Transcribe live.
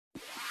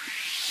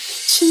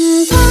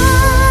Cinta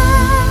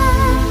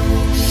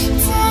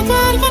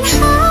tegarkan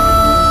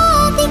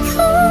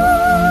hatiku,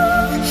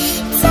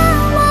 tak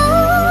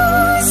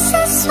mau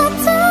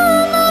sesuatu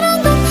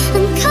merenggut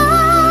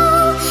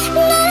engkau.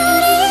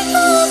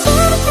 Dariku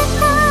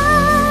berkata,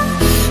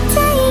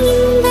 tak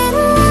ingin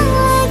berulang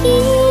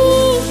lagi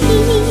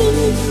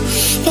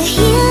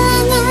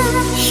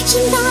kehilangan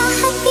cinta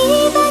hati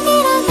bagi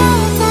raga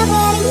tak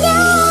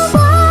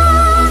bernyawa.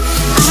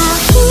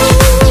 Aku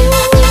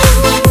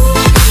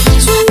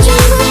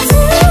junjung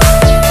betul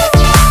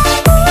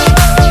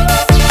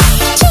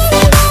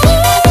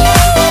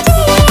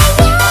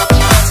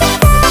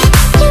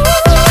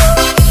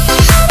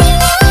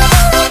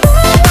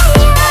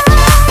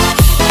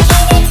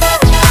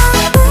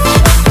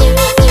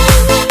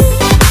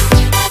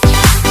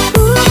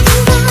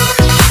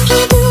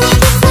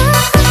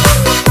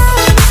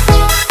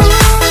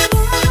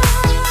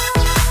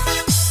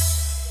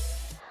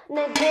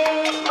내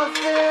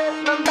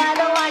뒷모습만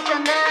봐도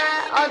알잖아.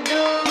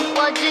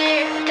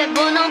 어두워질 때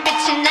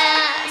분홍빛이 나.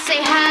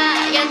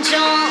 새하얀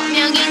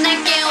조명이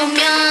날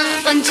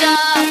깨우면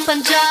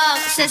번쩍번쩍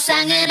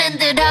세상을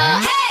흔들어.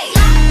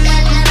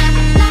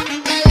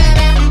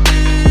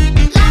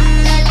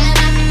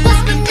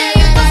 What's my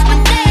name? What's my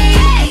name?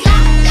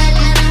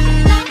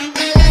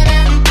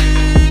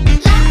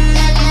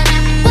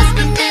 What's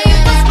my name?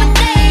 What's my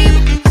name?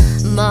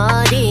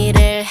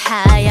 머리를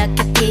하얗게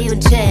피운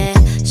채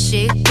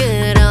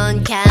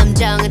시끄러운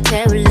감정을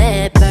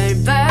태울래.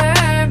 Burn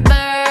burn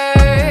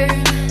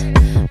burn.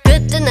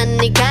 그때는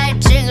네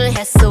갈증을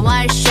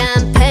해소할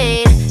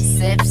샴페인.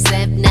 Sip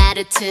sip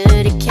나를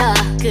들이켜.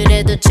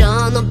 그래도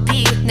저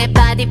높이 내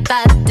발이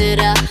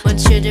빠뜨려.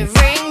 Want you to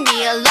ring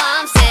the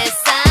alarm.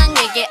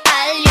 세상에게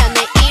알려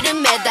내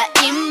이름에다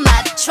입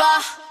맞춰.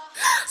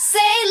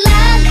 Say la,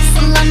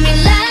 listen, love me,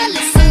 la,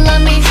 listen,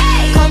 love me.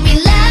 Call me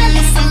la,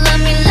 listen, love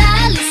me,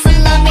 la,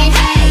 listen, love me.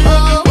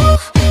 Oh,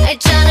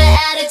 알잖아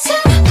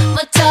attitude.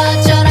 뭐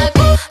터져라고.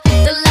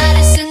 The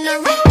lightest in the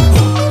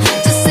room.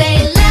 Just say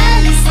la,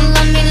 listen,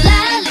 love me, la,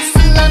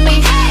 listen, love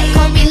me.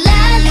 Call me la,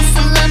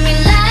 listen, love me,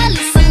 la,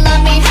 listen,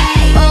 love me.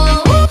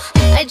 Oh,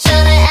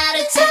 알잖아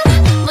attitude.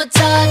 뭐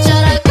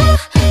터져라고.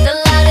 The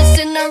lightest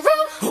in the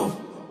room.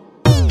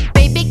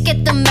 Baby,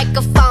 get the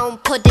microphone,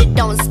 put it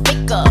on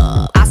speaker.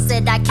 I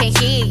said I can't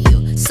hear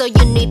you, so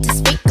you need to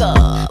speak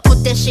up.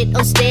 Put that shit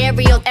on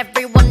stereo,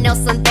 everyone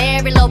else on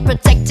very low,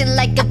 protecting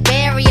like a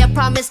barrier.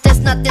 Promise there's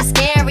nothing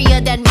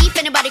scarier than me. If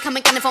anybody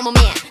coming for my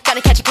man,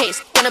 gotta catch a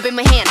case, gonna be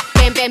my hand.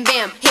 Bam, bam,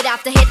 bam, hit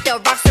after hit, the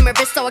rocks in my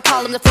wrist, so I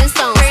call them the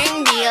Flintstones.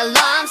 Ring the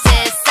alarm,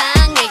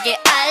 세상에게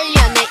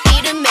알려 내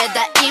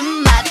이름에다 입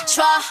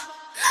맞춰.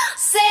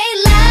 Say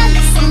la,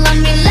 listen, love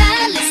me,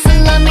 la,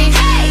 listen, love me.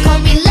 Call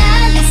me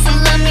la, listen,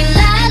 love me,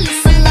 la,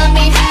 listen, love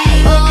me.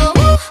 Oh,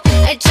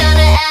 알잖아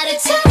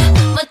attitude.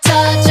 뭐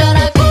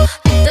터져라고.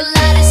 The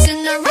lightest in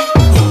the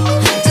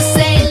room. Just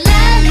say la,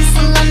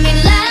 listen, love me,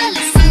 la,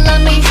 listen,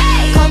 love me.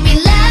 Call me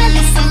la,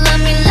 listen,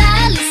 love me, la,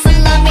 listen,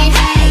 love me.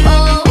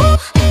 Oh,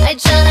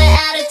 알잖아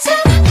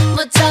attitude.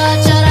 뭐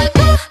터져라고.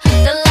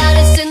 The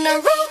lightest in the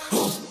room.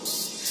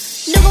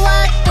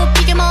 누구와도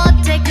비교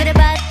못해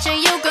그래봤자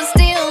you gon'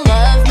 still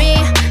love me.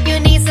 You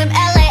need some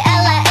LA.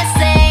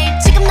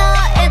 지금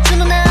너의 두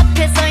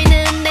눈앞에 서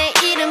있는 내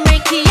이름을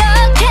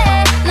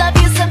기억해. Love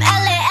you some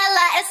LA.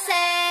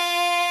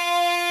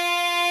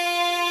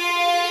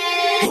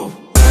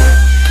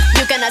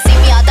 You gonna see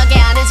me 어떻게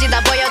하는지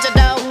다 보여줘도.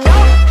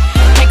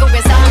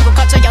 태국에서 한국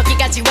거쳐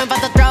여기까지 when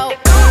but the throw.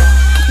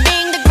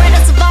 Being the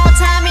greatest of all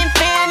time in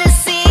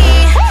fantasy.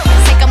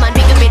 새까만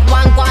비그빛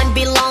왕관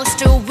belongs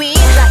to we.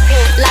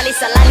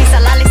 랄리사 랄리사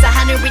랄리사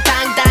하늘이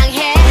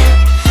당당해.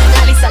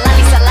 랄리사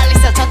랄리사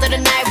랄리사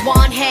저들은 날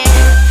원해.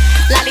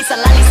 랄리사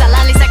랄리사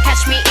랄리사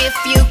catch me if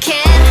you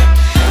can.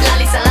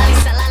 랄리사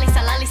랄리사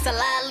랄리사 랄리사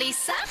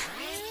랄리사.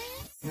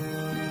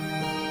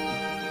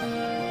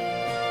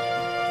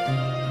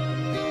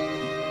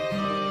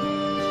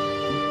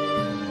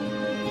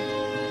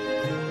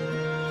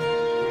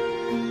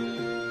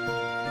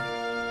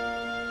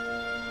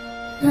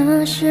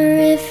 Not sure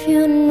if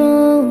you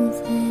know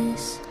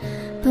this,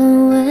 but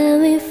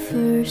when we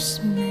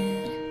first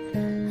met,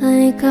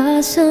 I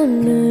got so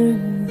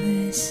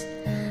nervous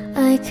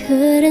I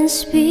couldn't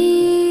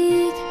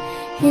speak.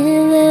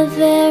 In that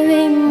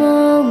very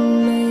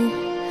moment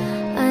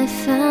I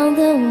found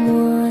the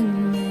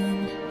one,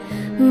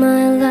 and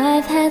my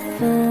life had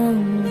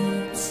found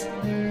its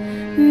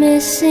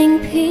missing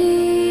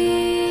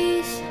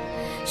piece.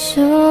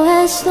 So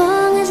as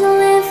long as I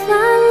live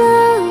I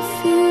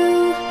love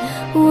you,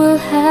 will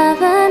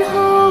have and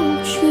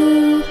hold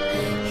you.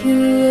 You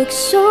look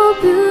so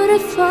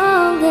beautiful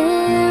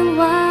and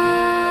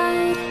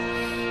white.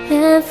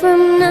 And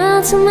from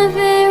now to my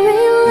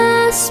very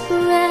last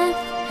breath,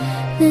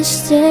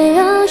 this day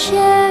I'll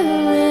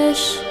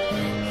cherish.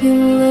 You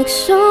look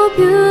so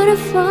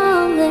beautiful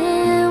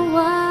and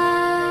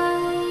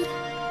white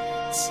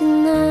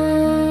tonight.